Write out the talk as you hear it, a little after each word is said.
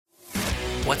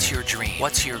What's your dream?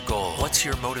 What's your goal? What's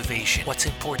your motivation? What's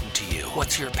important to you?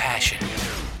 What's your passion?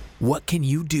 What can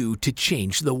you do to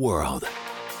change the world?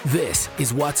 This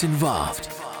is What's Involved.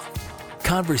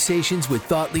 Conversations with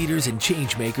thought leaders and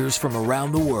change makers from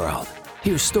around the world.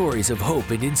 Hear stories of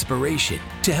hope and inspiration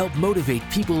to help motivate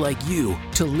people like you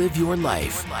to live your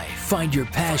life, find your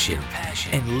passion,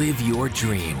 and live your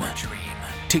dream.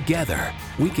 Together,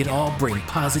 we can all bring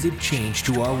positive change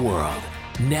to our world.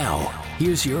 Now,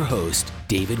 here's your host,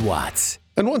 David Watts.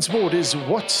 And once more, it is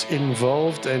What's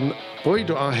Involved, and boy,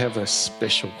 do I have a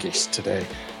special guest today.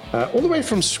 All the way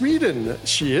from Sweden,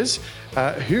 she is.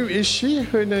 Who is she?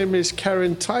 Her name is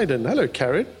Karin Tyden. Hello,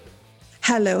 Karin.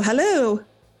 Hello, hello.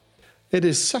 It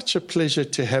is such a pleasure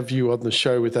to have you on the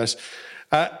show with us.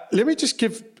 Let me just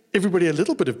give everybody a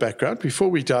little bit of background before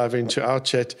we dive into our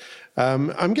chat. I'm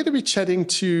going to be chatting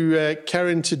to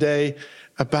Karin today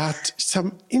about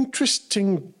some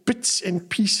interesting bits and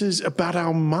pieces about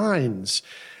our minds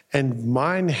and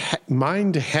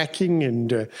mind hacking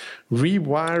and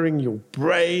rewiring your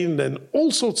brain and all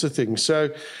sorts of things.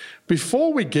 So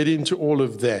before we get into all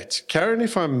of that, Karin,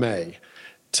 if I may,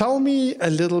 tell me a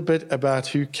little bit about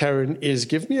who Karin is.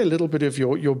 Give me a little bit of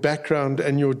your background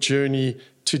and your journey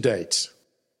to date.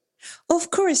 Of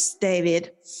course,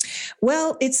 David.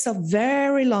 Well, it's a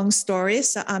very long story,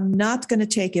 so I'm not going to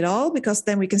take it all because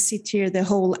then we can sit here the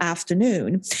whole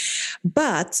afternoon.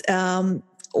 But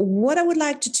what I would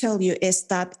like to tell you is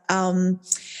that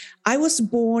I was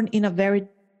born in a very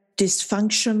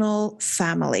dysfunctional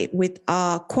family with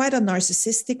quite a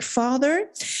narcissistic father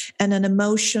and an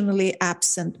emotionally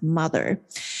absent mother.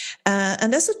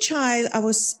 And as a child, I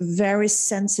was very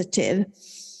sensitive.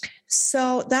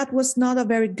 So that was not a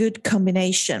very good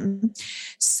combination.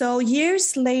 So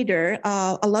years later,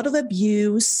 a lot of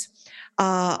abuse,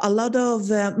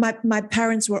 my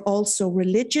parents were also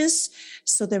religious.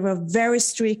 So they were very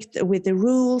strict with the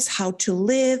rules, how to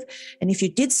live. And if you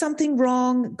did something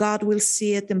wrong, God will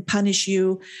see it and punish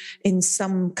you in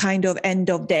some kind of end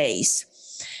of days.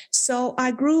 So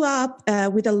I grew up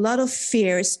with a lot of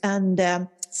fears and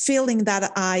feeling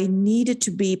that I needed to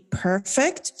be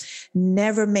perfect,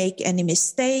 never make any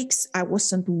mistakes. I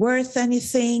wasn't worth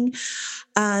anything.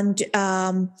 And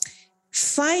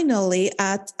finally,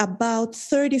 at about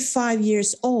 35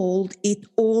 years old, it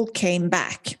all came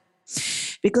back.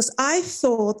 Because I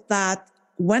thought that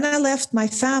when I left my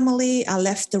family, I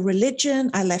left the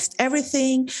religion, I left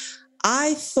everything,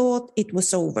 I thought it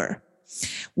was over.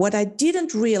 What I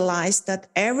didn't realize that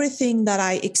everything that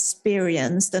I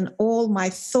experienced and all my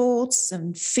thoughts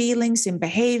and feelings and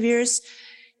behaviors,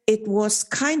 it was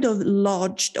kind of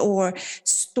lodged or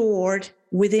stored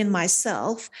within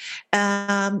myself.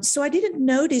 So I didn't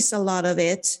notice a lot of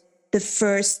it the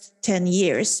first 10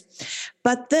 years.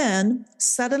 But then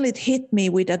suddenly it hit me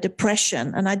with a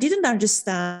depression, and I didn't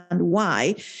understand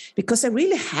why, because I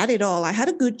really had it all. I had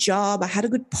a good job, I had a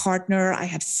good partner, I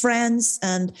had friends,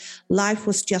 and life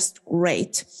was just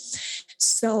great.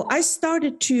 So I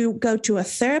started to go to a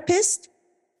therapist,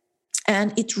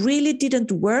 and it really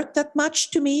didn't work that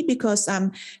much to me because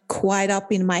I'm quite up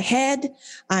in my head.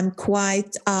 I'm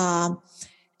quite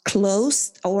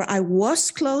closed, or I was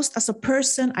closed as a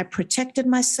person. I protected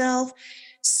myself.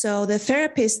 So the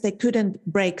therapist, they couldn't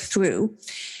break through.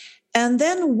 And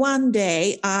then one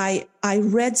day I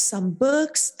read some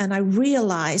books and I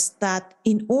realized that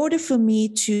in order for me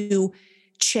to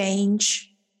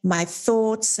change my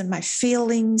thoughts and my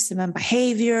feelings and my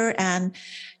behavior and,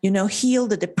 heal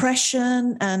the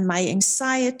depression and my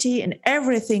anxiety and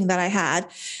everything that I had,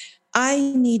 I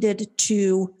needed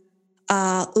to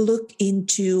look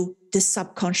into the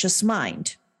subconscious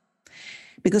mind,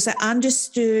 because I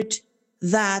understood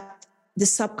that the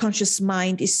subconscious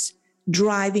mind is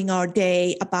driving our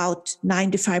day, about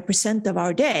 95% of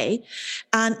our day.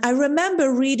 And I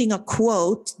remember reading a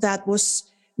quote that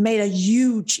made a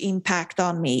huge impact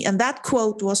on me. And that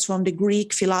quote was from the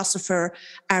Greek philosopher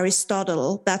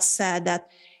Aristotle, that said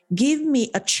that, "Give me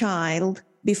a child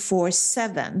before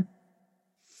 7,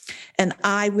 and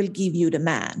I will give you the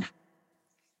man."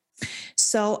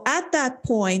 So at that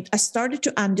point, I started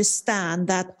to understand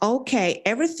that, okay,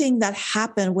 everything that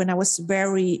happened when I was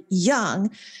very young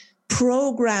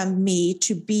programmed me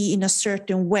to be in a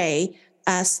certain way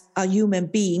as a human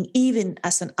being, even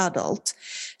as an adult.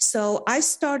 So I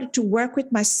started to work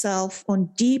with myself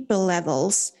on deeper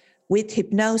levels with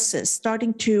hypnosis,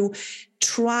 starting to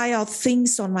try out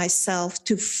things on myself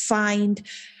to find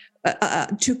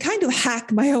to kind of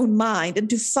hack my own mind and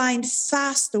to find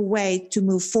faster way to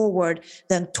move forward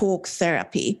than talk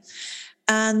therapy.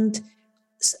 And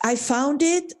I found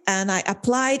it and I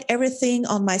applied everything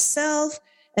on myself.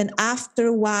 And after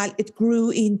a while, it grew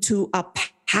into a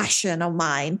passion of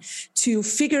mine to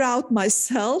figure out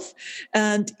myself.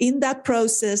 And in that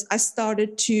process, I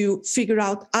started to figure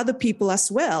out other people as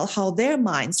well, how their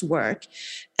minds work.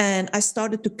 And I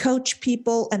started to coach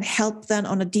people and help them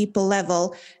on a deeper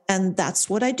level. And that's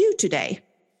what I do today.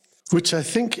 Which I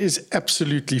think is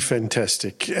absolutely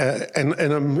fantastic. And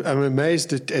I'm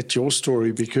amazed at your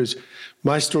story, because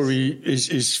my story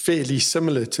is fairly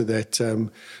similar to that.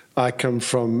 I come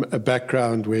from a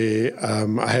background where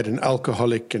I had an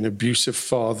alcoholic and abusive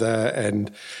father, and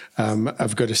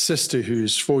I've got a sister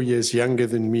who's 4 years younger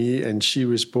than me, and she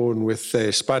was born with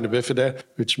a spina bifida,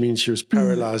 which means she was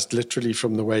paralyzed literally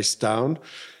from the waist down.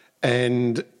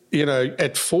 And, you know,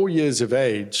 at 4 years of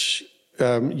age,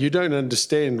 you don't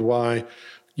understand why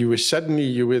you were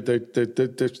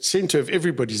the center of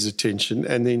everybody's attention,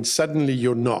 and then suddenly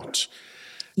you're not.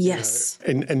 Yes.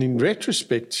 And in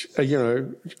retrospect,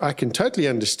 I can totally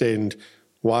understand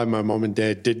why my mom and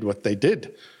dad did what they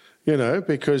did,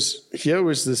 because here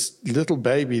was this little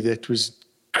baby that was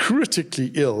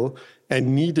critically ill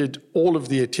and needed all of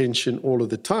the attention all of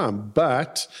the time.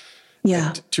 But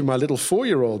to my little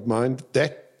 4-year-old mind,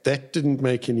 that didn't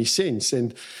make any sense.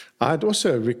 And I'd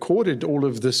also recorded all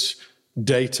of this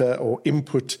data or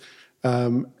input.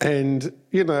 And,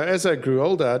 as I grew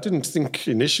older, I didn't think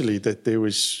initially that there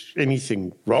was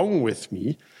anything wrong with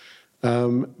me.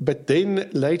 But then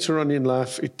later on in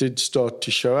life, it did start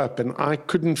to show up, and I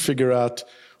couldn't figure out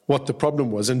what the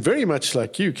problem was. And very much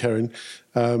like you, Karen,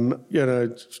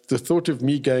 the thought of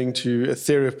me going to a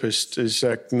therapist is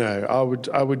like, no,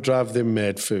 I would drive them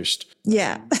mad first.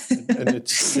 Yeah. And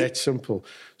it's that simple.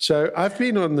 So I've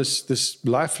been on this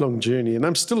lifelong journey, and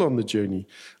I'm still on the journey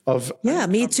of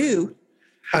me too.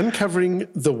 Uncovering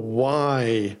the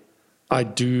why I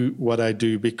do what I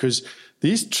do, because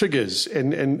these triggers,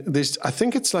 and there's, I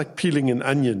think it's like peeling an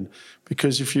onion,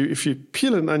 because if you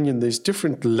peel an onion, there's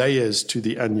different layers to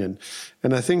the onion.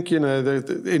 And I think,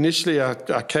 initially I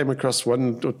came across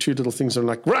one or two little things. I'm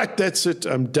like, right, that's it.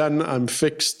 I'm done. I'm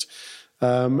fixed.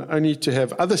 Only to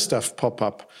have other stuff pop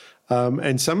up.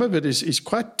 And some of it is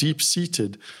quite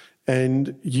deep-seated.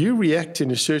 And you react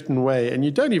in a certain way, and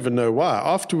you don't even know why.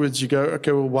 Afterwards, you go,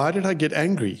 okay, well, why did I get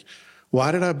angry?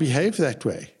 Why did I behave that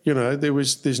way?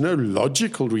 There's no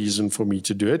logical reason for me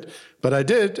to do it, but I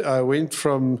did. I went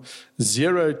from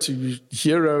 0 to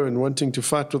hero and wanting to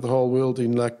fight with the whole world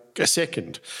in like a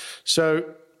second. So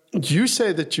you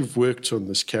say that you've worked on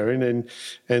this, Karen,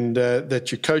 and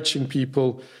that you're coaching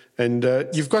people, and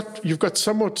you've got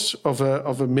somewhat of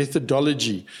a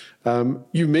methodology.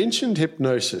 You mentioned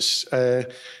hypnosis.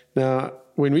 Now,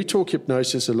 when we talk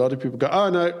hypnosis, a lot of people go, oh,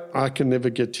 no, I can never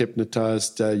get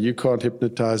hypnotized. You can't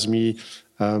hypnotize me.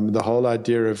 The whole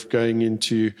idea of going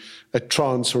into a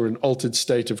trance or an altered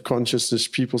state of consciousness,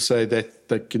 people say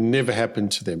that can never happen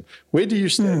to them. Where do you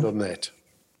stand on that?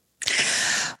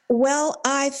 Well,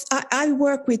 I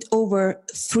work with over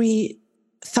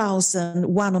 3,000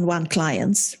 one-on-one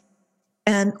clients.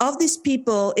 And of these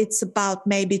people, it's about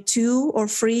maybe 2 or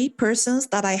 3 persons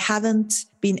that I haven't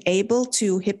been able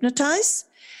to hypnotize.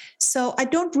 So I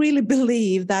don't really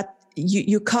believe that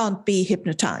you can't be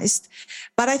hypnotized.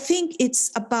 But I think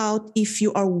it's about if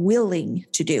you are willing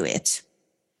to do it.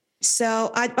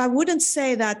 So I wouldn't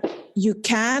say that you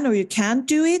can or you can't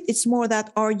do it. It's more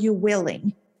that, are you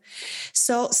willing?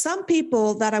 So some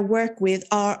people that I work with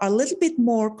are a little bit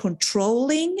more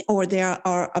controlling, or they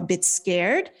are a bit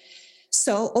scared.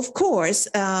 So, of course,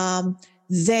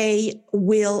 they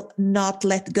will not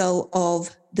let go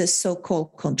of the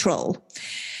so-called control.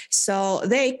 So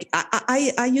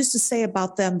I used to say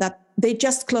about them that they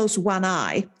just close one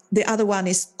eye. The other one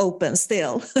is open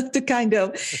still to kind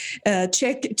of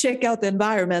check out the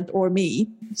environment or me.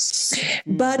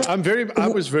 But I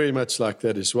was very much like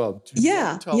that as well.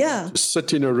 Yeah. To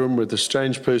sit in a room with a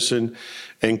strange person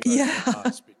and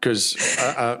because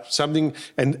something,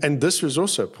 and this was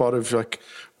also part of like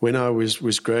when I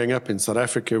was growing up in South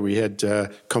Africa, we had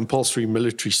compulsory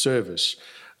military service,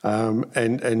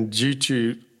 and due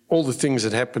to all the things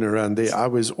that happen around there, I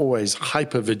was always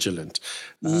hyper vigilant.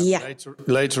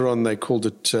 Later on, they called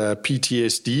it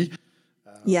PTSD,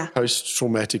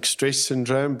 post-traumatic stress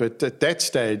syndrome. But at that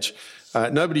stage,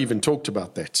 nobody even talked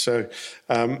about that. So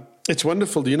it's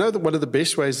wonderful. You know that one of the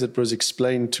best ways that was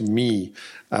explained to me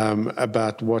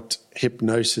about what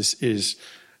hypnosis is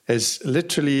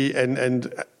literally,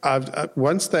 and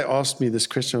once they asked me this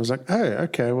question, I was like, oh,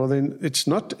 okay, well then it's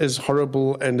not as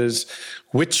horrible and as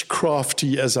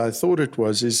witchcrafty as I thought it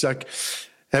was. It's like,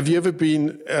 have you ever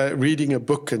been reading a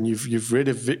book and you're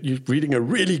reading a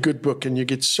really good book and you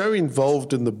get so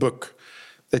involved in the book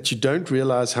that you don't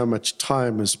realize how much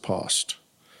time has passed.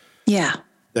 Yeah.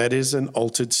 That is an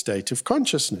altered state of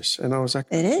consciousness. And I was like,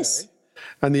 it is.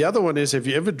 And the other one is, have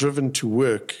you ever driven to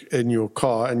work in your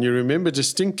car and you remember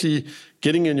distinctly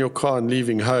getting in your car and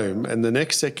leaving home, and the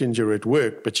next second you're at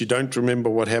work, but you don't remember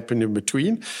what happened in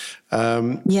between?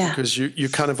 Because you're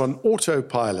kind of on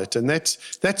autopilot, and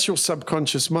that's your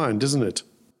subconscious mind, isn't it?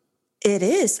 It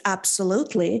is,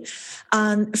 absolutely.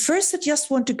 And first, I just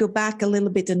want to go back a little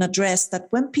bit and address that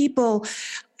when people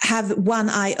have one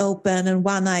eye open and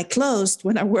one eye closed,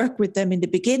 when I work with them in the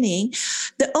beginning,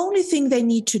 the only thing they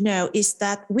need to know is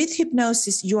that with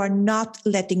hypnosis, you are not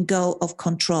letting go of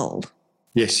control.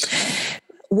 Yes.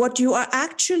 What you are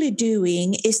actually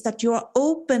doing is that you are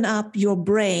open up your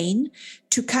brain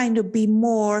to kind of be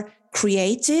more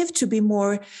creative, to be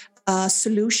more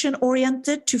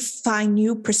solution-oriented, to find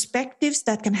new perspectives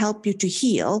that can help you to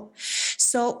heal.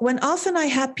 So when often I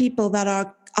have people that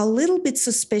are a little bit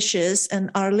suspicious and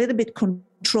are a little bit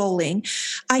controlling,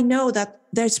 I know that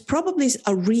there's probably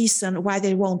a reason why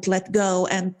they won't let go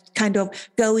and kind of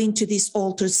go into this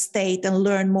altered state and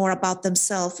learn more about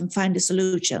themselves and find the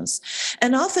solutions.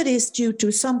 And often it is due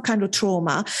to some kind of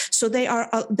trauma. So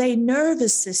their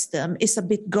nervous system is a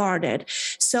bit guarded.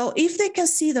 So if they can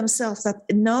see themselves that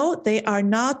no, they are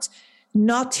not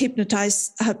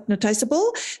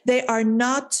hypnotizable, they are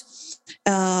not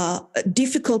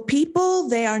difficult people,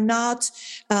 they are not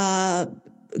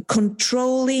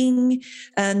controlling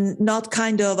and not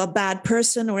kind of a bad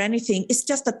person or anything. It's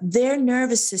just that their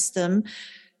nervous system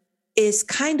is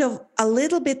kind of a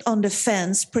little bit on the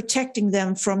fence, protecting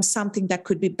them from something that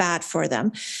could be bad for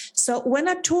them. So when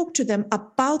I talk to them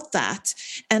about that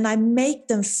and I make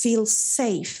them feel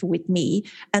safe with me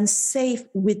and safe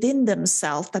within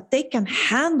themselves, that they can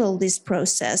handle this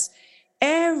process,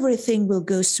 everything will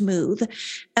go smooth.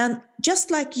 And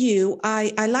just like you,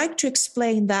 I like to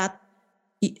explain that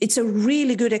it's a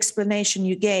really good explanation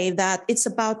you gave, that it's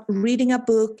about reading a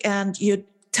book and your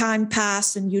time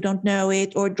pass and you don't know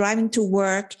it, or driving to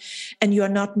work and you're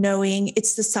not knowing.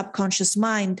 It's the subconscious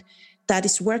mind that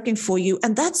is working for you.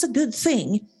 And that's a good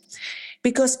thing,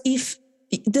 because if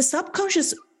the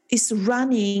subconscious is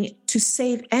running to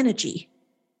save energy.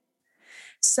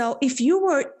 So if you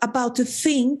were about to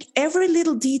think every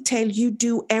little detail you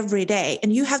do every day,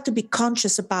 and you have to be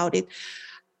conscious about it,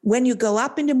 when you go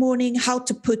up in the morning, how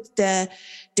to put the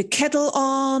kettle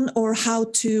on, or how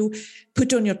to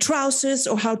put on your trousers,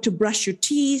 or how to brush your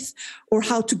teeth, or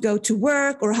how to go to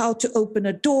work, or how to open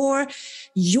a door,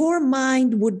 your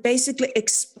mind would basically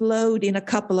explode in a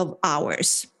couple of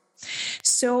hours.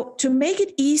 So to make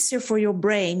it easier for your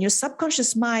brain, your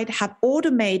subconscious mind have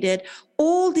automated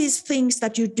all these things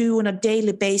that you do on a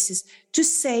daily basis to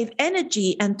save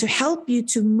energy and to help you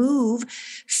to move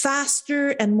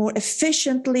faster and more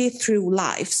efficiently through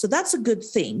life. So that's a good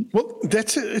thing. Well,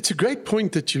 it's a great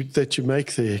point that you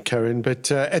make there, Karen.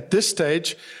 But at this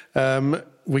stage,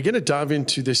 we're going to dive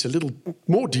into this a little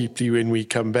more deeply when we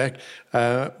come back.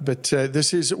 But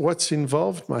this is What's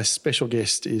Involved. My special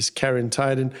guest is Karen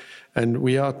Tiden, and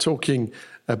we are talking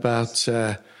about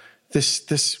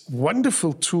this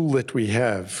wonderful tool that we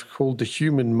have called the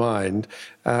human mind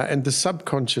and the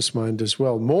subconscious mind as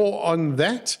well. More on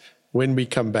that when we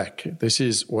come back. This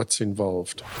is What's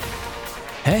Involved.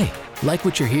 Hey, like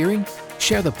what you're hearing?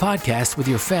 Share the podcast with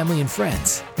your family and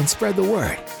friends and spread the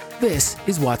word. This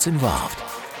is What's Involved.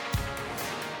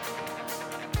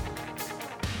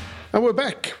 And we're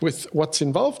back with What's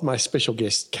Involved. My special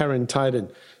guest, Karen Tiden,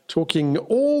 talking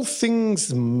all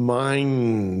things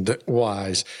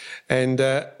mind-wise. And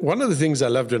one of the things I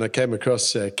loved when I came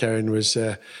across Karen was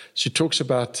she talks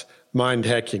about mind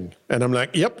hacking. And I'm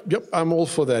like, yep, I'm all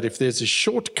for that. If there's a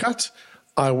shortcut,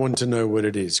 I want to know what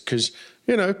it is. Because,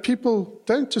 people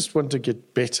don't just want to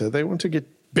get better. They want to get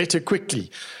better quickly.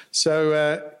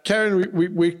 So, Karen,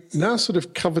 we now sort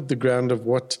of covered the ground of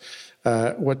what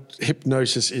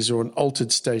hypnosis is, or an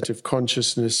altered state of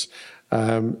consciousness.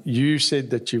 You said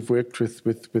that you've worked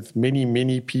with many,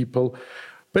 many people.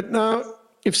 But now,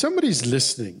 if somebody's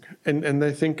listening and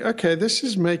they think, okay, this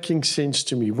is making sense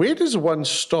to me, where does one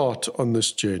start on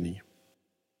this journey?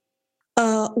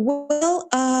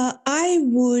 I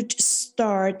would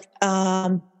start,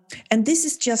 and this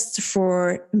is just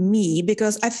for me,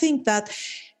 because I think that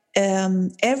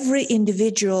every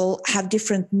individual have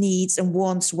different needs and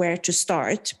wants where to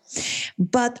start.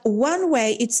 But one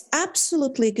way, it's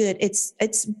absolutely good.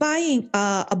 It's buying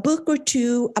a book or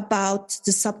two about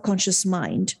the subconscious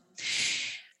mind,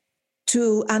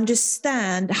 to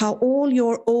understand how all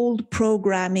your old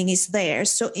programming is there.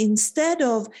 So instead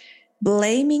of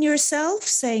blaming yourself,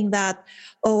 saying that,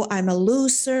 oh, I'm a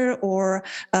loser, or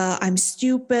I'm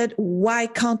stupid. Why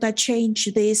can't I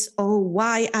change this? Oh,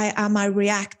 why am I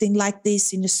reacting like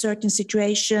this in a certain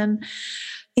situation?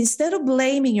 Instead of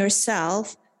blaming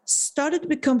yourself, started to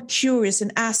become curious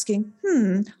and asking,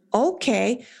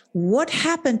 okay, what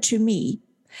happened to me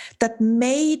that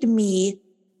made me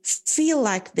feel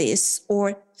like this,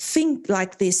 or think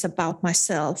like this about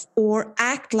myself, or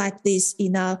act like this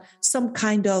in some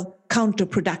kind of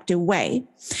counterproductive way?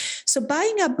 So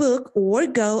buying a book, or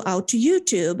go out to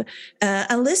YouTube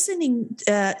and listening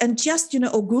and just,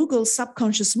 or Google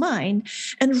subconscious mind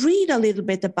and read a little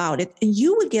bit about it. And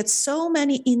you will get so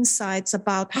many insights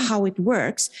about how it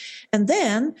works. And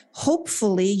then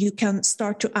hopefully you can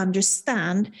start to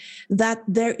understand that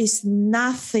there is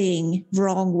nothing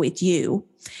wrong with you.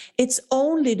 It's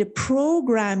only the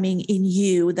programming in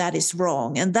you that is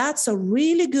wrong. And that's a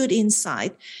really good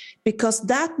insight, because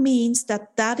that means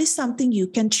that is something you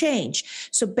can change.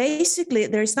 So basically,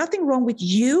 there is nothing wrong with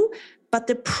you, but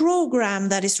the program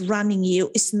that is running you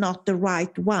is not the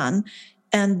right one.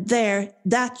 And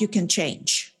that you can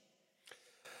change.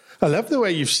 I love the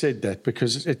way you've said that,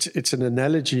 because it's an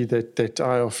analogy that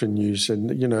I often use.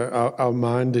 And, our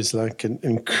mind is like an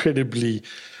incredibly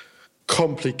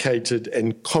complicated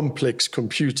and complex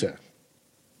computer.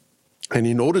 And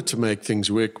in order to make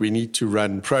things work, we need to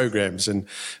run programs. And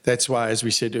that's why, as we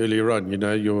said earlier on,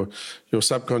 your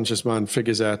subconscious mind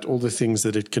figures out all the things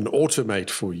that it can automate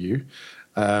for you.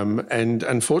 And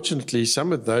unfortunately,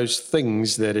 some of those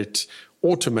things that it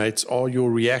automates are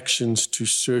your reactions to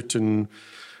certain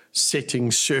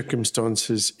settings,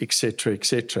 circumstances, et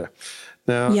cetera.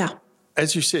 Now,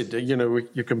 as you said,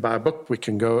 you can buy a book, we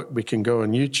can go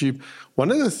on YouTube. One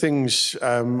of the things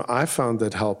I found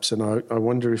that helps, and I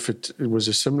wonder if it was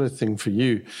a similar thing for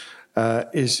you,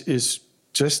 is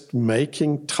just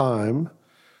making time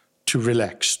to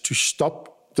relax, to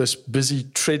stop this busy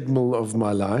treadmill of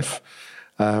my life,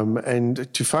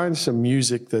 and to find some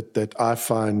music that I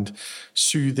find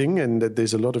soothing. And that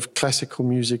there's a lot of classical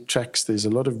music tracks. There's a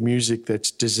lot of music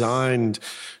that's designed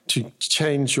to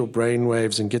change your brain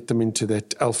waves and get them into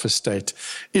that alpha state.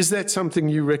 Is that something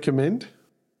you recommend?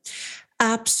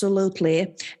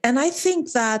 Absolutely. And I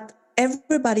think that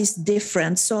everybody's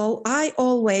different. So I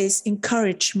always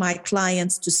encourage my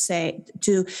clients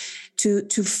to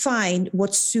find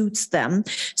what suits them.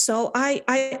 So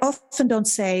I often don't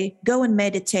say, go and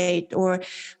meditate or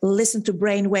listen to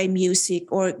brainwave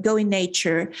music or go in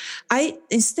nature.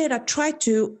 Instead, I try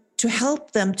to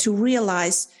help them to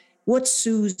realize what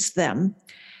suits them.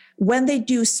 When they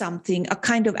do something, a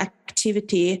kind of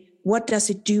activity, what does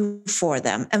it do for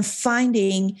them? And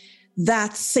finding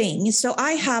that thing. So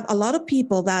I have a lot of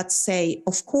people that say,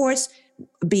 of course,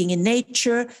 being in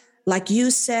nature, like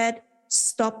you said,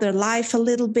 stop their life a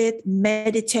little bit,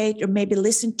 meditate, or maybe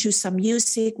listen to some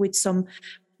music with some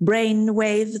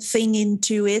brainwave thing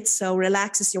into it, so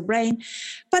relaxes your brain.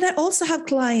 But I also have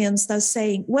clients that are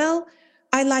saying, well,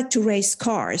 I like to race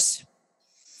cars.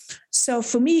 So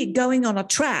for me, going on a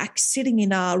track, sitting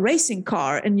in a racing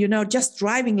car and, just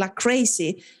driving like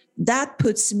crazy, that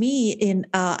puts me in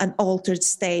an altered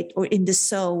state or in the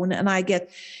zone, and I get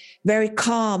very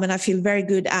calm and I feel very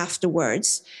good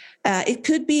afterwards. It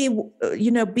could be,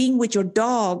 being with your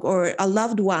dog or a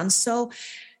loved one. So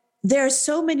there are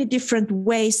so many different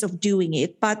ways of doing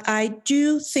it, but I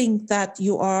do think that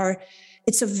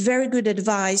it's a very good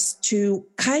advice to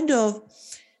kind of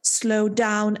slow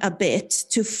down a bit,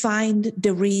 to find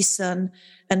the reason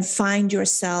and find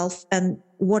yourself and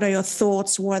what are your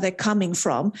thoughts, where they're coming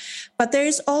from. But there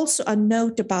is also a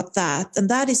note about that, and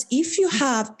that is if you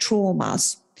have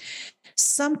traumas,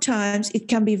 sometimes it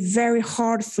can be very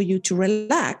hard for you to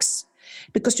relax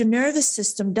because your nervous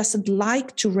system doesn't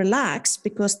like to relax,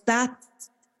 because that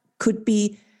could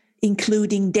be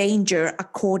including danger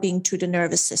according to the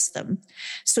nervous system.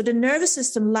 So the nervous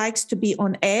system likes to be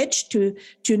on edge, to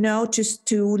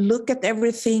look at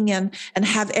everything and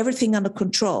have everything under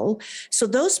control. So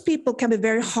those people can be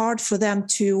very hard for them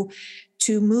to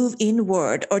move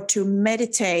inward or to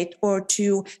meditate or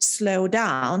to slow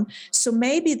down. So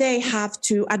maybe they have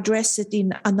to address it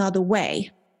in another way.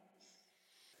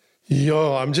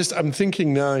 Yeah, I'm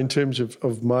thinking now in terms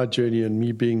of my journey and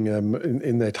me being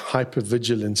in that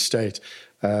hypervigilant state.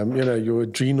 Your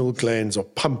adrenal glands are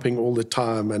pumping all the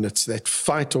time, and it's that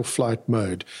fight or flight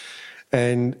mode.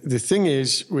 And the thing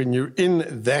is, when you're in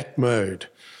that mode,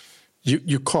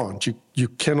 you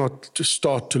cannot just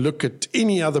start to look at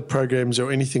any other programs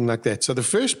or anything like that. So the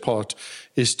first part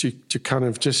is to kind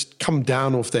of just come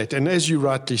down off that. And as you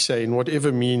rightly say, in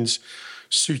whatever means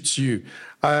suits you.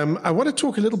 I want to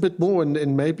talk a little bit more,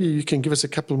 and maybe you can give us a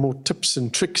couple more tips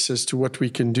and tricks as to what we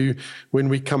can do when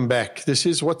we come back. This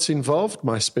is What's Involved.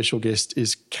 My special guest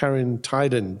is Karen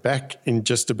Tyden. Back in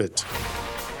just a bit.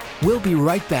 We'll be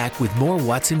right back with more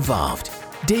What's Involved.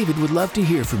 David would love to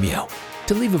hear from you.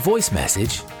 To leave a voice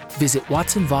message, visit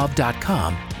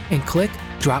what'sinvolved.com and click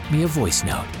Drop Me a Voice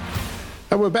Note.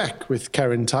 And we're back with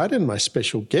Karen Tyden, my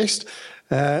special guest.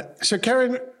 So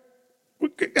Karen,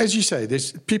 as you say,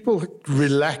 there's people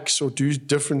relax or do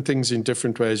different things in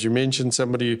different ways. You mentioned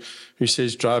somebody who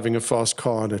says driving a fast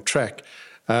car on a track.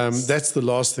 That's the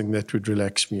last thing that would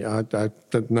relax me. I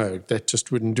don't know, that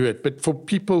just wouldn't do it. But for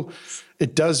people,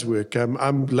 it does work.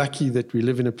 I'm lucky that we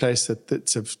live in a place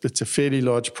that's a fairly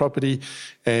large property,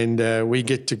 and we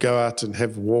get to go out and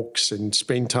have walks and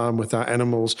spend time with our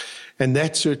animals. And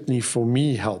that certainly for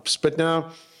me helps. But now,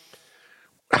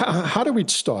 how do we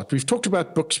start? We've talked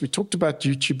about books, we talked about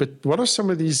YouTube, but what are some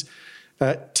of these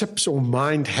tips or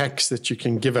mind hacks that you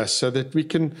can give us so that we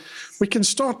can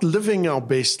start living our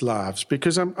best lives?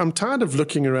 Because I'm tired of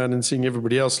looking around and seeing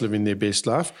everybody else living their best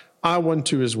life. I want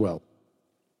to as well.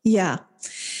 Yeah.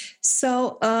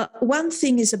 So one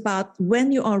thing is about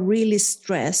when you are really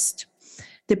stressed,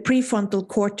 the prefrontal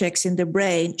cortex in the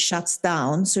brain shuts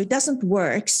down, so it doesn't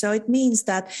work. So it means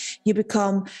that you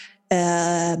become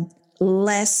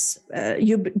less,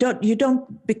 you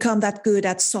don't become that good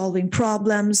at solving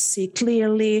problems, see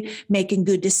clearly, making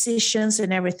good decisions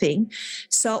and everything.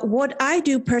 So what I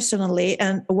do personally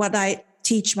and what I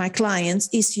teach my clients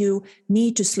is you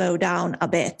need to slow down a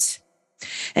bit.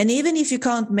 And even if you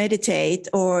can't meditate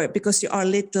or because you are a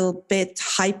little bit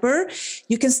hyper,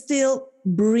 you can still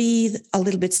breathe a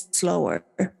little bit slower.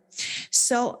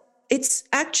 So it's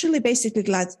actually basically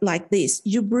like this.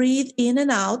 You breathe in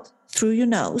and out through your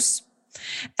nose,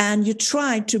 and you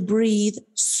try to breathe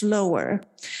slower.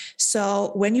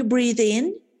 So when you breathe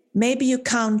in, maybe you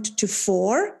count to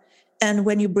 4, and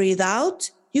when you breathe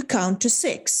out, you count to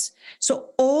 6. So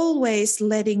always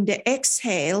letting the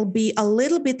exhale be a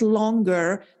little bit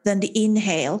longer than the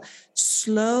inhale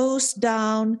slows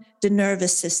down the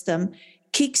nervous system,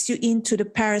 kicks you into the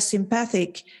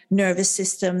parasympathetic nervous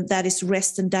system, that is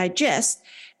rest and digest,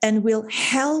 and will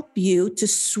help you to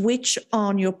switch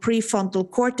on your prefrontal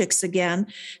cortex again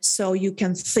so you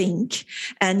can think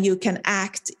and you can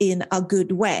act in a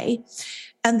good way.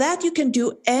 And that you can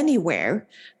do anywhere.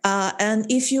 And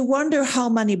if you wonder how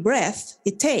many breaths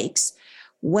it takes,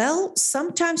 well,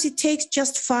 sometimes it takes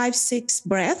just 5-6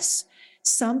 breaths.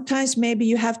 Sometimes maybe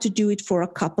you have to do it for a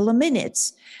couple of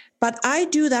minutes. But I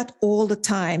do that all the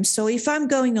time. So if I'm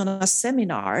going on a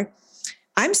seminar,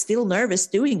 I'm still nervous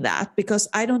doing that because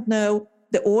I don't know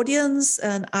the audience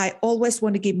and I always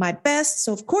want to give my best.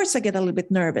 So of course I get a little bit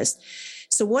nervous.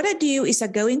 So what I do is I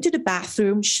go into the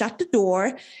bathroom, shut the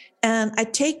door, and I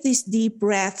take these deep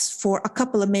breaths for a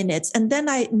couple of minutes. And then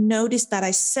I notice that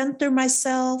I center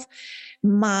myself.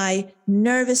 My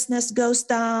nervousness goes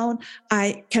down.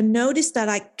 I can notice that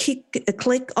I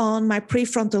click on my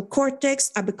prefrontal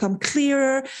cortex. I become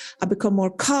clearer. I become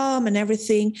more calm and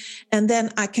everything. And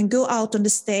then I can go out on the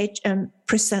stage and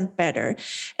present better.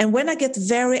 And when I get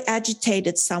very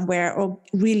agitated somewhere or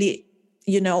really,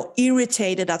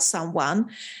 irritated at someone,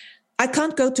 I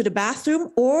can't go to the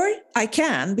bathroom, or I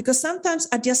can, because sometimes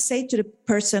I just say to the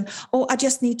person, oh, I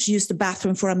just need to use the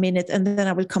bathroom for a minute and then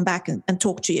I will come back and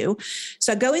talk to you.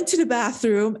 So I go into the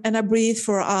bathroom and I breathe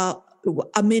for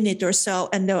a minute or so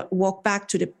and then walk back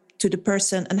to the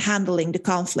person and handling the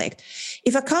conflict.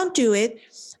 If I can't do it,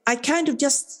 I kind of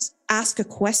just ask a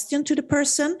question to the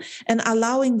person and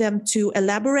allowing them to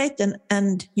elaborate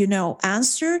and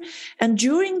answer. And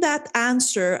during that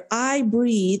answer, I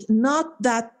breathe, not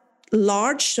that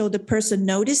large so the person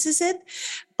notices it,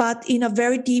 but in a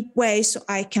very deep way so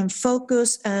I can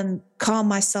focus and calm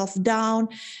myself down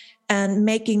and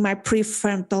making my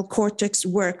prefrontal cortex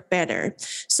work better.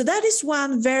 So that is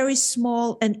one very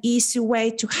small and easy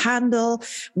way to handle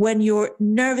when your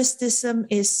nervous system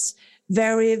is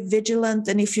very vigilant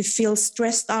and if you feel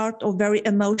stressed out or very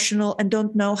emotional and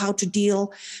don't know how to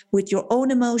deal with your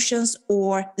own emotions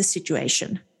or the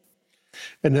situation.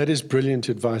 And that is brilliant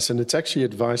advice. And it's actually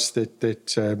advice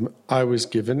that I was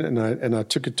given and I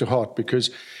took it to heart because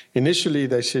initially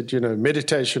they said,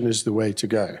 meditation is the way to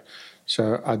go.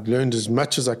 So I'd learned as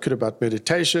much as I could about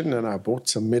meditation and I bought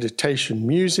some meditation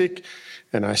music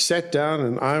and I sat down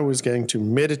and I was going to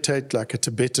meditate like a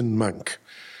Tibetan monk.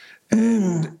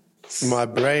 And my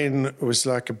brain was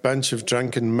like a bunch of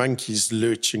drunken monkeys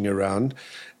lurching around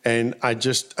and I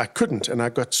couldn't. And I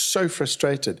got so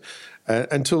frustrated.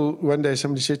 Until one day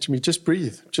somebody said to me, just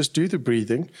breathe, just do the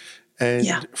breathing.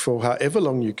 And for however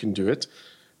long you can do it,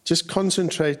 just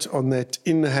concentrate on that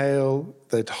inhale,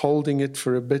 that holding it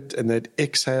for a bit, and that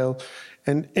exhale.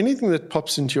 And anything that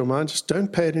pops into your mind, just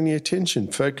don't pay it any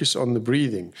attention. Focus on the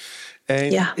breathing.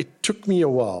 And it took me a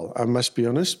while, I must be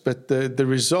honest, but the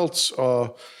results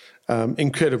are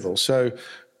incredible. So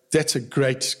that's a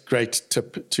great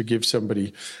tip to give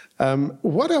somebody.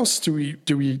 What else do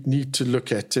we need to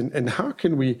look at, and how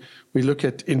can we look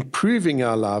at improving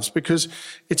our lives? Because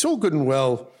it's all good and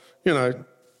well,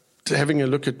 having a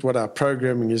look at what our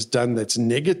programming has done that's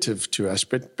negative to us,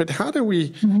 but how do we,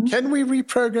 can we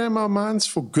reprogram our minds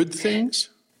for good things?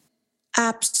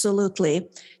 Absolutely.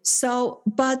 So,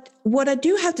 but what I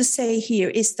do have to say here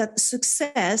is that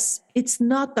success, it's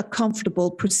not a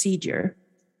comfortable procedure.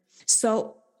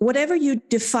 So whatever you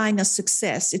define as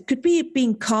success, it could be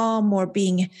being calm or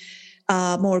being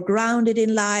more grounded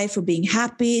in life or being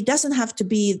happy. It doesn't have to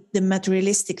be the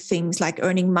materialistic things like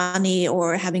earning money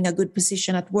or having a good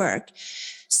position at work.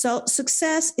 So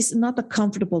success is not a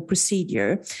comfortable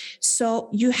procedure. So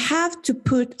you have to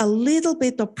put a little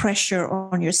bit of pressure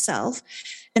on yourself.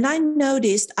 And I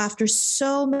noticed after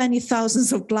so many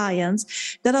thousands of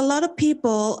clients that a lot of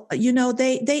people,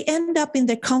 they end up in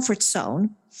their comfort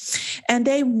zone. And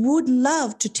they would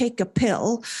love to take a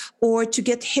pill or to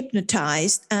get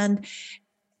hypnotized, and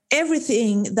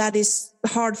everything that is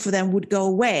hard for them would go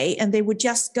away. And they would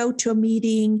just go to a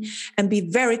meeting and be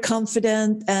very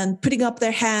confident and putting up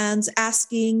their hands,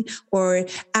 asking or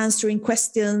answering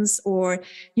questions, or,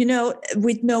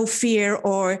 with no fear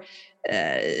or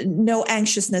no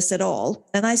anxiousness at all.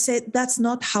 And I said, that's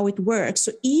not how it works.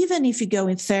 So even if you go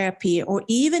in therapy, or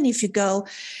even if you go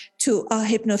to a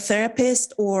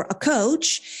hypnotherapist or a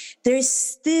coach, there's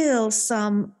still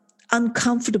some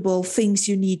uncomfortable things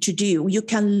you need to do. You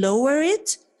can lower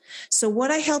it. So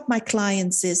what I help my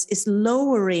clients is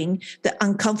lowering the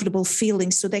uncomfortable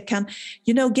feelings so they can,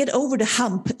 get over the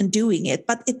hump and doing it,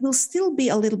 but it will still be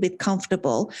a little bit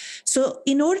comfortable. So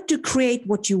in order to create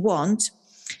what you want,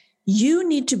 you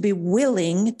need to be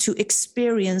willing to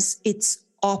experience its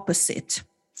opposite.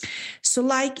 So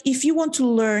like if you want to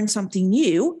learn something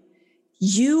new,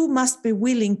 you must be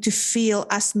willing to feel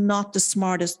as not the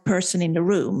smartest person in the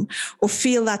room, or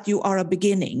feel that you are a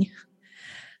beginning,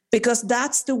 because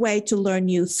that's the way to learn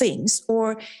new things.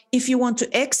 Or if you want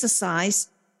to exercise,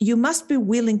 you must be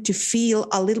willing to feel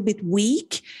a little bit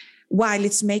weak while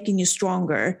it's making you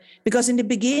stronger. Because in the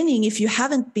beginning, if you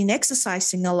haven't been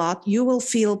exercising a lot, you will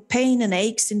feel pain and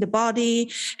aches in the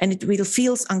body, and it will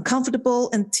feel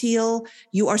uncomfortable until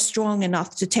you are strong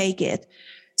enough to take it.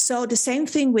 So the same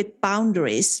thing with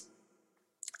boundaries,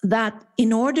 that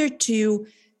in order to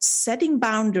setting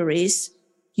boundaries,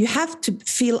 you have to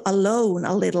feel alone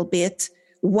a little bit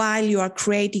while you are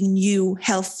creating new,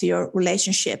 healthier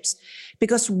relationships.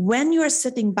 Because when you are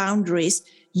setting boundaries,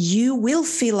 you will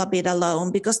feel a bit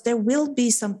alone, because there will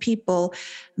be some people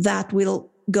that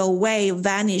will go away,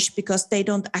 vanish, because they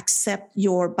don't accept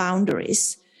your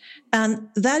boundaries. And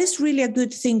that is really a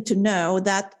good thing to know,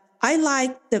 that I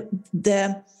like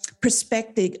the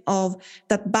perspective of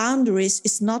that boundaries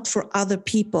is not for other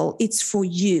people, it's for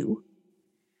you.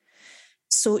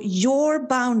 So your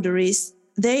boundaries,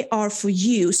 they are for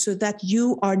you, so that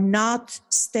you are not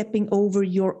stepping over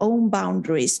your own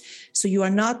boundaries. So you are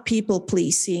not people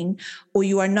pleasing, or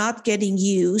you are not getting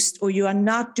used, or you are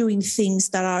not doing things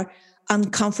that are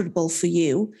uncomfortable for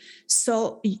you.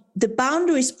 So the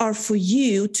boundaries are for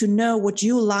you to know what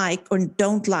you like or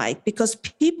don't like, because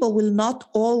people will not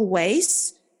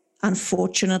always,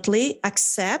 unfortunately,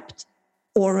 accept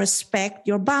or respect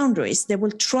your boundaries. They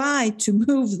will try to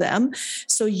move them.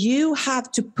 So you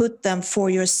have to put them for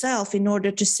yourself in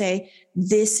order to say,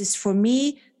 this is for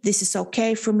me, this is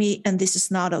okay for me, and this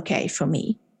is not okay for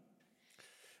me.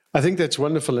 I think that's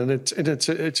wonderful, and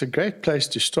it's a great place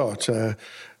to start.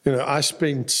 I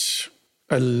spent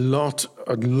a lot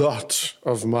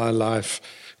of my life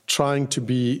trying to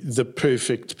be the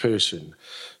perfect person.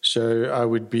 So I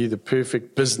would be the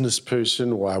perfect business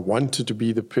person, or I wanted to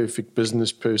be the perfect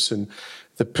business person,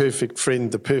 the perfect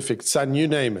friend, the perfect son, you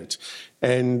name it.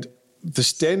 And the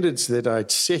standards that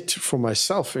I'd set for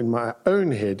myself in my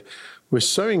own head were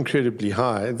so incredibly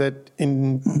high that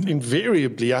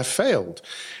invariably I failed.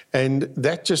 And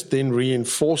that just then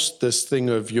reinforced this thing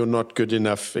of you're not good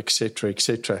enough, et cetera, et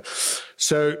cetera.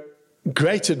 So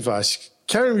great advice.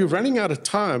 Karen, we're running out of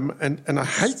time, and I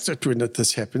hate that when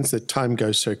this happens, that time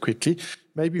goes so quickly.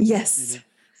 Maybe yes.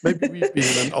 Maybe we've been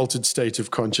in an altered state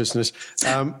of consciousness.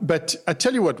 But I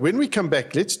tell you what, when we come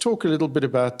back, let's talk a little bit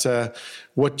about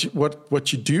what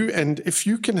you do, and if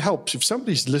you can help. If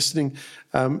somebody's listening,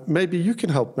 maybe you can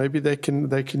help. Maybe they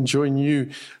can join you.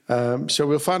 So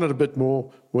we'll find out a bit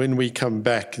more when we come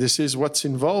back. This is What's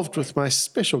Involved with my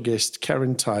special guest,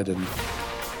 Karen Tyden.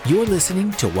 You're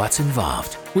listening to What's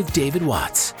Involved with David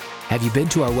Watts. Have you been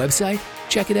to our website?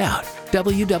 Check it out,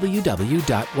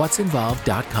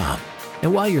 www.what'sinvolved.com.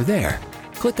 And while you're there,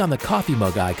 click on the coffee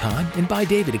mug icon and buy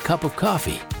David a cup of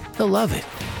coffee. He'll love it.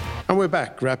 And we're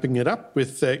back, wrapping it up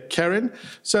with Karen.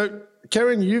 So,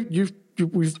 Karen,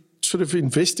 we've sort of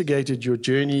investigated your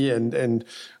journey and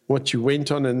what you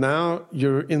went on, and now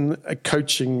you're in a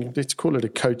coaching, let's call it a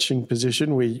coaching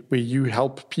position where you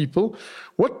help people.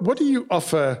 What do you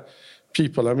offer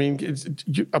people? I mean,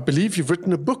 I believe you've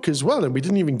written a book as well, and we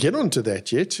didn't even get onto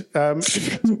that yet.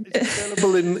 It's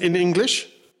available in English?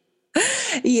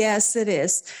 Yes, it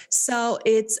is. So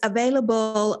it's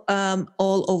available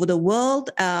all over the world.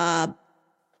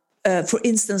 For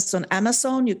instance, on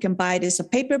Amazon, you can buy it as a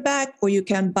paperback or you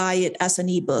can buy it as an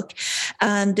ebook.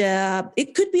 And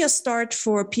it could be a start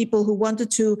for people who wanted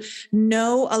to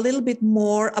know a little bit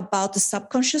more about the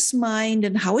subconscious mind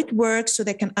and how it works so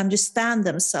they can understand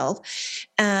themselves.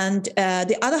 And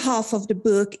the other half of the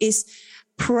book is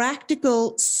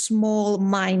practical small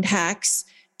mind hacks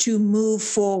to move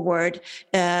forward.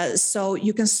 So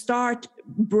you can start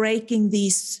breaking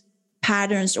these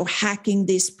patterns or hacking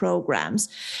these programs.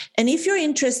 And if you're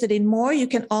interested in more, you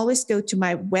can always go to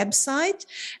my website,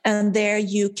 and there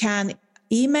you can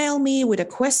email me with a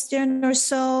question or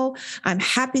so. I'm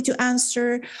happy to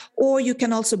answer. Or you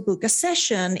can also book a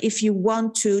session if you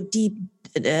want to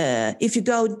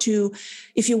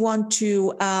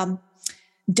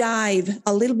dive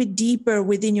a little bit deeper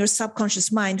within your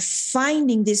subconscious mind,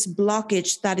 finding this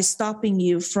blockage that is stopping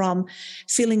you from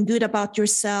feeling good about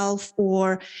yourself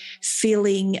or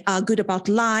feeling good about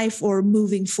life or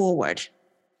moving forward.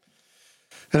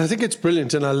 And I think it's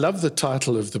brilliant. And I love the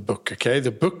title of the book, okay?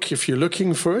 The book, if you're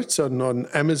looking for it on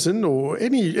Amazon or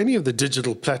any of the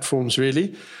digital platforms,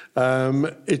 really,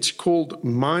 it's called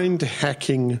Mind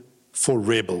Hacking for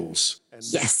Rebels. And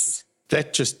yes.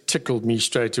 That just tickled me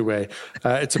straight away.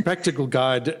 It's a practical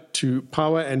guide to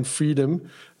power and freedom.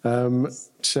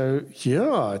 So,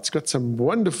 yeah, it's got some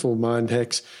wonderful mind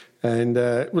hacks, and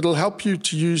it'll help you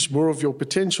to use more of your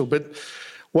potential. But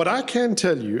what I can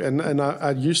tell you, and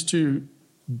I used to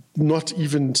not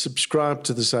even subscribe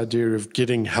to this idea of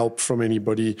getting help from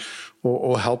anybody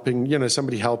or helping,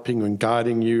 somebody helping and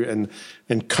guiding you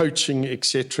and coaching, et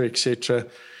cetera.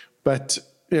 But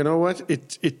you know what?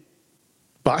 It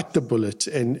bite the bullet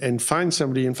and find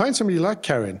somebody like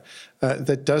Karen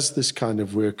that does this kind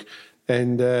of work,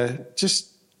 and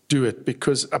just do it,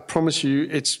 because I promise you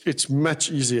it's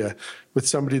much easier with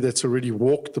somebody that's already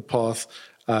walked the path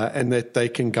and that they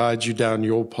can guide you down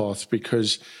your path,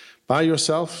 because by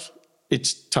yourself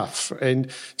it's tough. And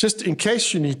just in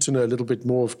case you need to know a little bit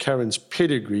more of Karen's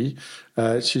pedigree,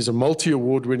 she's a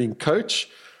multi-award winning coach.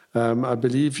 I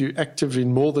believe you're active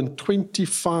in more than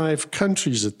 25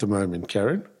 countries at the moment,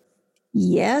 Karen.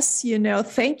 Yes,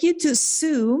 thank you to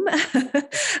Zoom.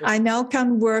 I now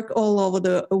can work all over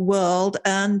the world.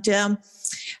 And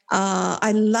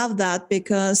I love that,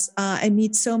 because I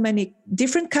meet so many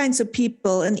different kinds of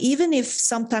people. And even if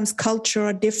sometimes culture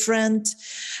are different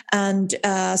and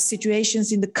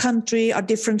situations in the country are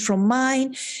different from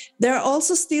mine, there are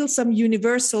also still some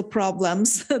universal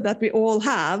problems that we all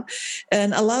have.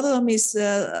 And a lot of them is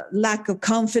lack of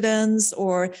confidence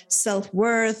or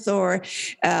self-worth, or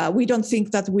we don't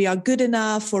think that we are good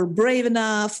enough or brave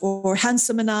enough or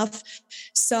handsome enough.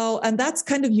 So, and that's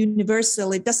kind of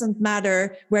universal. It doesn't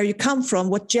matter where you come from,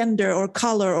 what gender or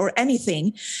color or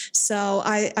anything. So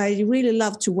I really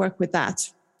love to work with that.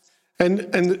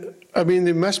 And I mean,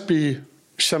 there must be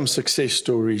some success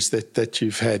stories that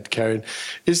you've had, Karen.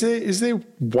 Is there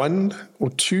one or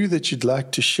two that you'd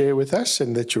like to share with us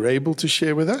and that you're able to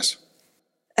share with us?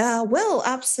 Well,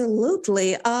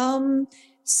 absolutely.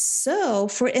 So,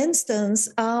 for instance,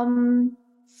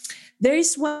 there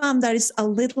is one that is a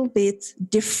little bit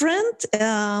different,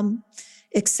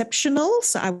 exceptional.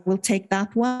 So I will take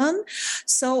that one.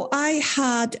 So I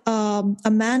had a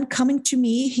man coming to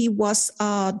me. He was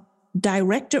a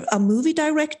movie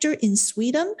director in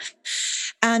Sweden,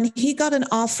 and he got an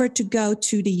offer to go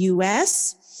to the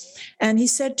US. And he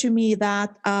said to me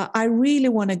that I really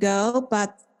want to go,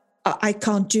 but I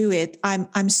can't do it.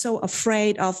 I'm so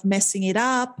afraid of messing it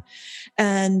up,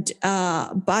 and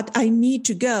but I need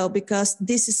to go because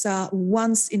this is a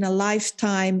once in a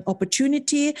lifetime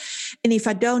opportunity, and if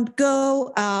I don't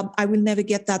go, I will never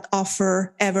get that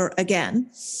offer ever again.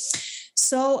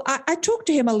 So I talked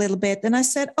to him a little bit, and I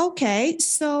said, okay,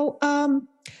 so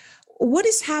what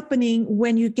is happening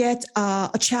when you get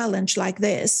a challenge like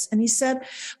this? And he said,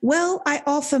 well, I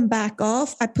often back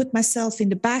off. I put myself in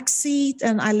the back seat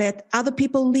and I let other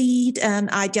people lead and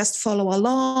I just follow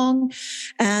along.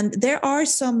 And there are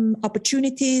some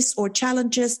opportunities or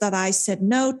challenges that I said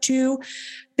no to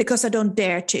because I don't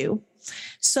dare to.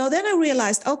 So then I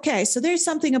realized, okay, so there's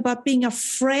something about being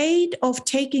afraid of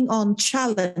taking on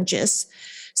challenges.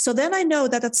 So then I know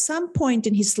that at some point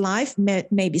in his life,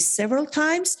 maybe several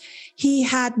times, he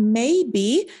had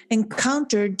maybe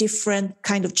encountered different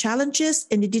kind of challenges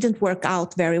and it didn't work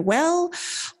out very well,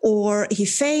 or he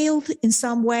failed in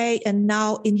some way. And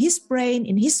now in his brain,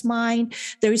 in his mind,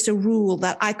 there is a rule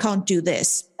that I can't do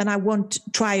this and I won't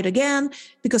try it again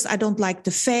because I don't like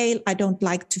to fail. I don't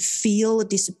like to feel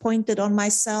disappointed on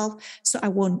myself. So I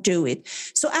won't do it.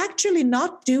 So actually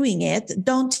not doing it,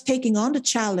 don't taking on the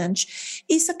challenge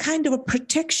is a kind of a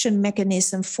protection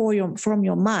mechanism from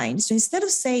your mind. So instead of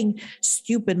saying,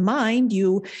 stupid mind,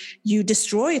 you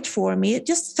destroy it for me,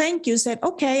 just thank you, said,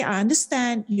 okay, I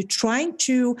understand you're trying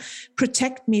to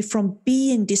protect me from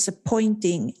being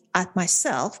disappointing at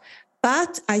myself,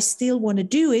 but I still want to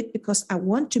do it because I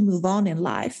want to move on in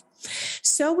life.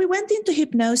 So we went into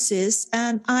hypnosis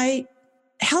and I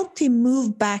helped him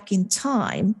move back in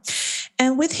time.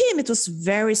 And with him, it was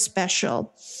very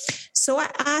special. So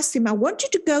I asked him, I want you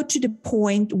to go to the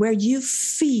point where you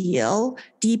feel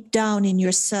deep down in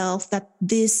yourself that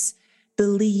this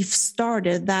belief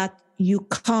started, that you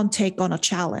can't take on a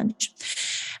challenge.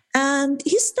 And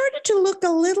he started to look a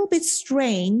little bit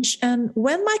strange. And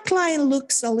when my client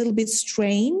looks a little bit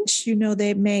strange,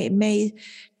 they may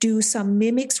do some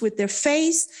mimics with their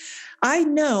face, I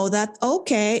know that,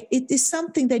 okay, it is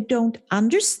something they don't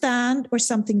understand or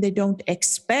something they don't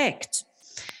expect.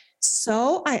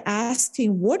 So I asked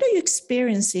him, what are you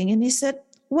experiencing? And he said,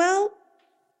 well,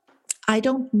 I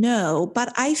don't know,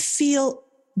 but I feel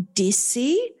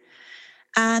dizzy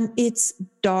and it's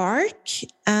dark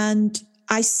and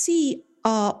I see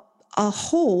a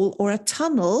hole or a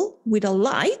tunnel with a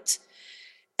light.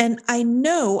 And I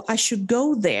know I should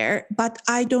go there, but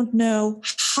I don't know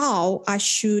how I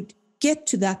should get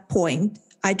to that point.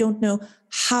 I don't know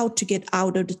how to get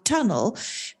out of the tunnel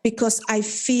because I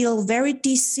feel very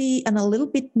dizzy and a little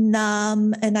bit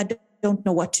numb and I don't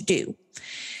know what to do.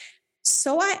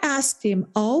 So I asked him,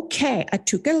 okay, I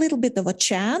took a little bit of a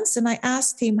chance and I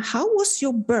asked him, how was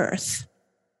your birth?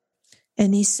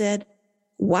 And he said,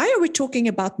 why are we talking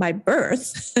about my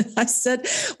birth? I said,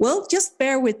 well, just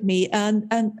bear with me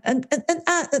and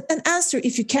answer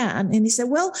if you can. And he said,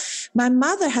 well, my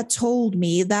mother had told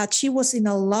me that she was in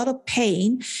a lot of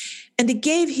pain and it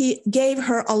gave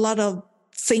her a lot of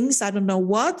things, I don't know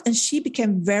what, and she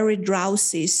became very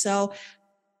drowsy. So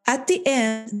at the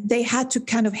end, they had to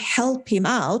kind of help him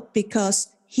out because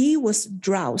he was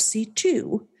drowsy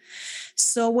too.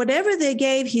 So whatever they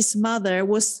gave his mother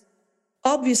was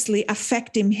obviously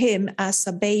affecting him as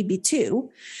a baby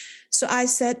too. So I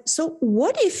said, so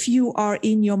what if you are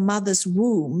in your mother's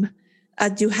womb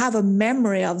and you have a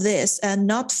memory of this and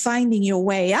not finding your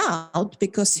way out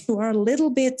because you are a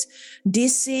little bit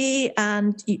dizzy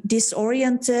and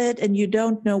disoriented and you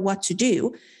don't know what to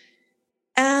do?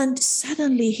 And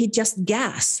suddenly he just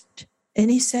gasped. And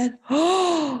he said,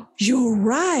 oh, you're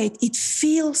right. It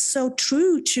feels so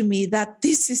true to me that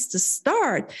this is the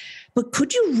start. But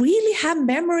could you really have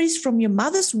memories from your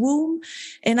mother's womb?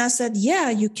 And I said, yeah,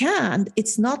 you can.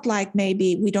 It's not like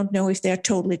maybe we don't know if they're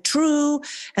totally true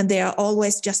and they are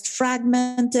always just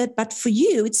fragmented. But for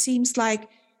you, it seems like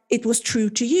it was true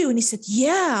to you. And he said,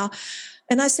 yeah.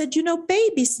 And I said,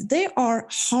 babies, they are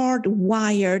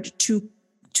hardwired to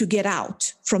get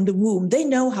out from the womb. They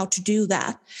know how to do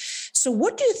that. So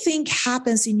what do you think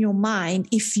happens in your mind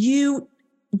if you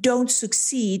don't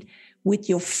succeed with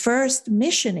your first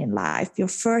mission in life, your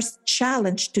first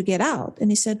challenge to get out?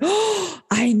 And he said, oh,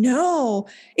 I know.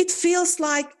 It feels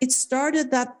like it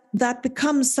started that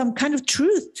becomes some kind of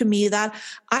truth to me that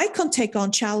I can take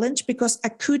on challenge because I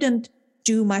couldn't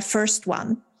do my first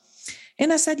one.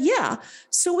 And I said, yeah.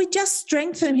 So we just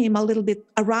strengthened him a little bit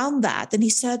around that. And he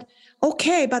said,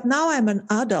 okay, but now I'm an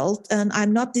adult and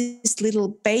I'm not this little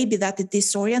baby that is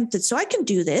disoriented, so I can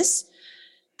do this.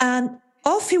 And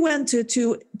off he went to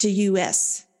the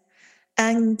US.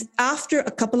 And after a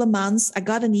couple of months, I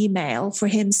got an email for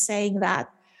him saying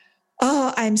that,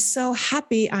 oh, I'm so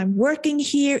happy. I'm working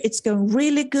here. It's going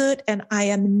really good. And I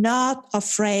am not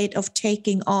afraid of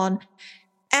taking on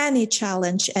any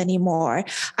challenge anymore.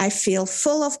 I feel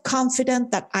full of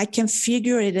confidence that I can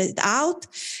figure it out.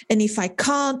 And if I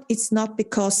can't, it's not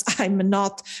because I'm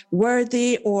not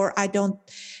worthy or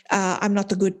I'm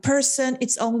not a good person.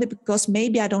 It's only because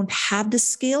maybe I don't have the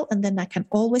skill, and then I can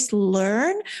always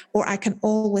learn, or I can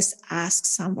always ask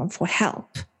someone for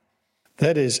help.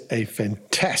 That is a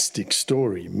fantastic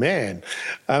story, man.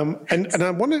 And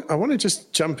I want to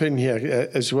just jump in here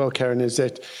as well, Karen, is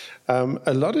that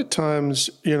a lot of times,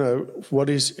 what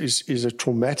is a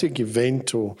traumatic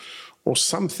event or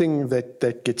something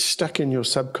that gets stuck in your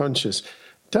subconscious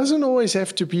doesn't always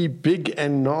have to be big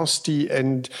and nasty,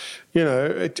 and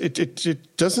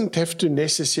it doesn't have to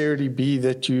necessarily be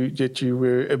that you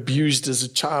were abused as a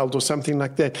child or something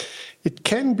like that. It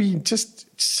can be just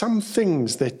some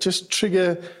things that just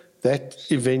trigger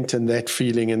that event and that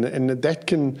feeling, and that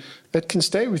can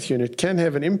stay with you, and it can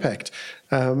have an impact.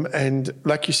 And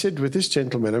like you said with this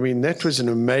gentleman, I mean, that was an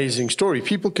amazing story.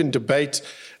 People can debate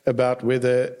about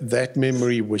whether that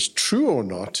memory was true or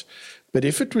not, but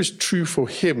if it was true for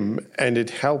him and it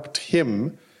helped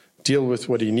him deal with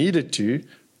what he needed to,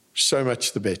 so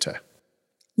much the better.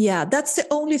 Yeah, that's the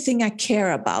only thing I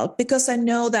care about, because I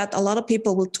know that a lot of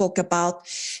people will talk about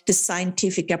the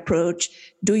scientific approach.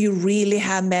 Do you really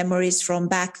have memories from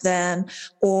back then,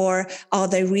 or are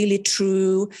they really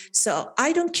true? So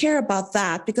I don't care about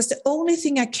that, because the only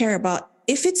thing I care about,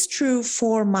 if it's true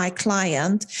for my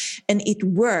client and it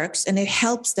works and it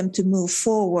helps them to move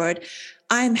forward,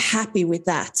 I'm happy with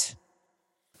that.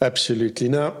 Absolutely.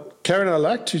 Now, Karen, I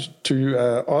like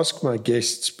to ask my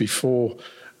guests before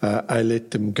I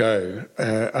let them go.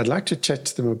 I'd like to chat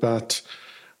to them about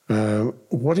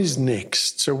what is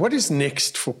next. So what is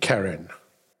next for Karen?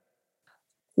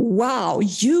 Wow,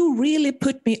 you really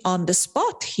put me on the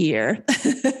spot here.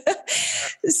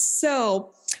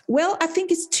 So, well, I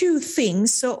think it's two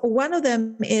things. So one of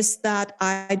them is that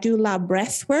I do love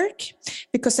breath work,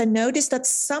 because I noticed that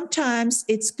sometimes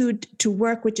it's good to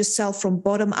work with yourself from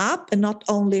bottom up and not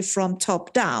only from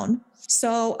top down.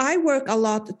 So I work a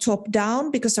lot top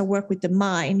down because I work with the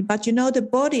mind, but the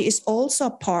body is also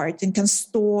a part and can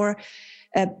store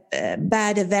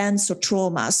bad events or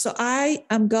trauma. So I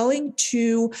am going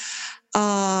to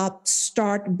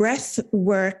start breath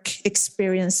work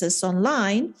experiences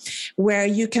online, where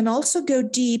you can also go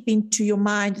deep into your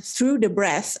mind through the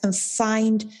breath and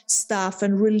find stuff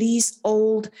and release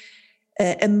old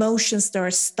emotions that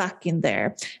are stuck in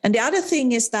there. And the other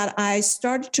thing is that I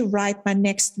started to write my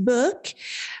next book.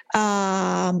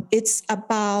 It's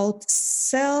about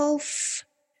self-love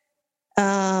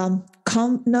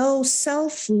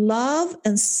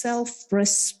and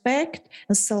self-respect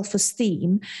and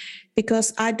self-esteem,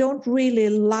 because I don't really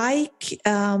like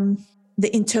the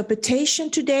interpretation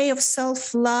today of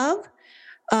self-love.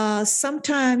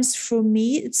 Sometimes for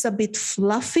me, it's a bit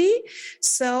fluffy.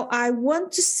 So I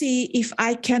want to see if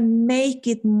I can make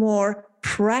it more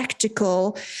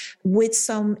practical with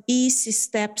some easy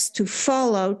steps to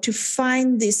follow to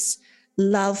find this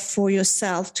love for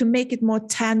yourself, to make it more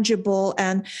tangible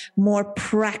and more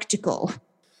practical.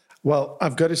 Well,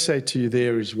 I've got to say to you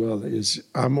there as well is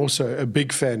I'm also a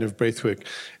big fan of breathwork.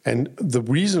 And the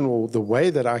reason or the way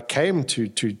that I came to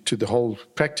the whole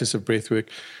practice of breathwork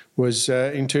was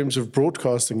in terms of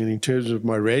broadcasting and in terms of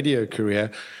my radio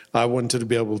career, I wanted to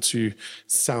be able to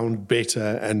sound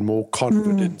better and more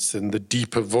confidence and the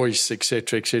deeper voice, et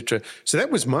cetera, et cetera. So that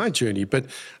was my journey. But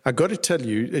I got to tell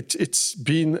you, it's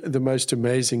been the most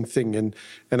amazing thing. And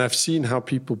I've seen how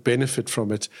people benefit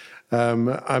from it. I'm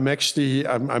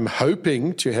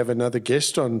hoping to have another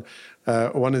guest on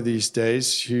one of these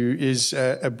days who is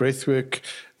a breathwork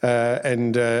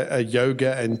and a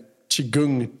yoga and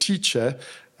Qigong teacher.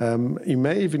 He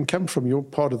may even come from your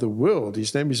part of the world.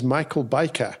 His name is Michael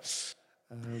Baker.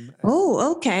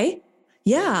 Oh, okay.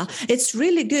 Yeah, it's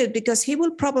really good, because he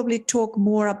will probably talk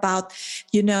more about,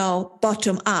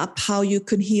 bottom up, how you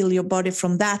can heal your body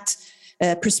from that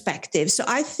perspective. So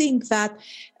I think that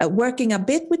working a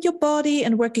bit with your body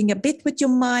and working a bit with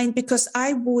your mind, because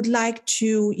I would like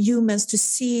humans to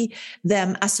see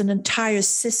them as an entire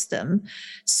system.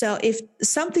 So if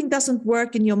something doesn't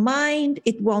work in your mind,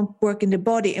 it won't work in the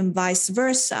body, and vice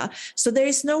versa. So there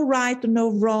is no right or no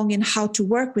wrong in how to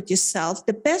work with yourself.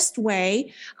 The best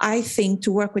way, I think,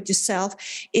 to work with yourself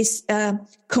is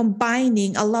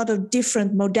combining a lot of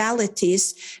different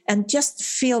modalities and just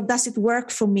feel, does it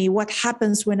work for me? What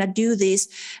happens when I do this?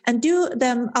 And do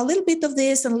them a little bit of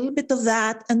this and a little bit of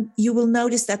that, and you will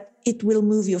notice that it will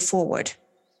move you forward.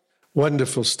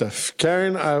 Wonderful stuff.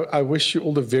 Karen, I wish you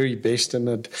all the very best,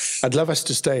 and I'd love us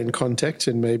to stay in contact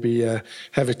and maybe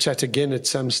have a chat again at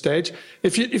some stage.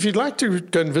 If you'd like to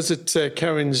go and visit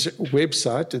Karen's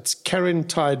website, it's Karen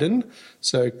Tyden,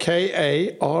 so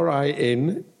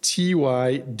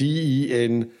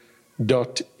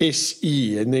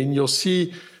KarinTyden.se, and then you'll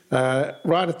see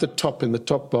right at the top, in the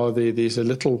top bar there's a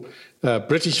little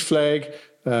British flag.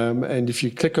 And if you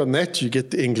click on that, you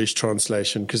get the English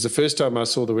translation. Because the first time I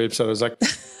saw the website, I was like,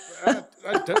 I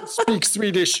don't speak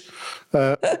Swedish.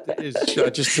 I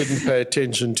just didn't pay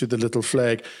attention to the little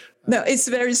flag. No, it's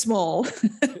very small.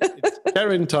 It's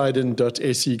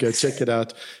KarinTyden.se. Go check it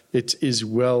out. It is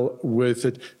well worth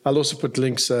it. I'll also put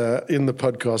links in the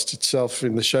podcast itself,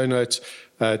 in the show notes,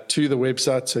 to the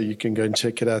website, so you can go and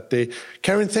check it out there.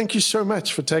 Karen, thank you so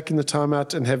much for taking the time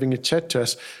out and having a chat to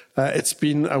us. It's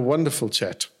been a wonderful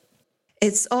chat.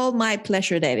 It's all my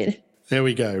pleasure, David. There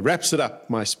we go. Wraps it up.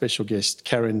 My special guest,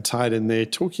 Karen Tyden, there,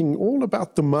 talking all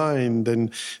about the mind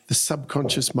and the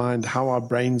subconscious mind, how our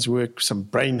brains work, some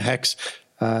brain hacks.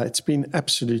 It's been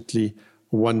absolutely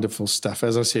wonderful stuff.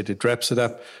 As I said, it wraps it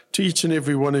up. To each and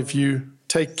every one of you,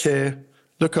 take care,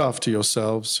 look after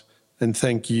yourselves, and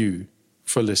thank you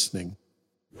for listening.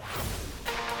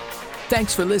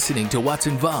 Thanks for listening to What's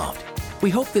Involved. We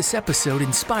hope this episode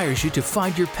inspires you to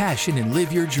find your passion and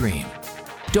live your dream.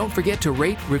 Don't forget to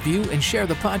rate, review, and share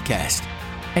the podcast.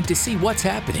 And to see what's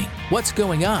happening, what's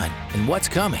going on, and what's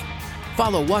coming,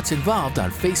 follow What's Involved on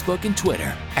Facebook and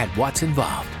Twitter @What's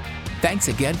Involved. Thanks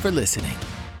again for listening.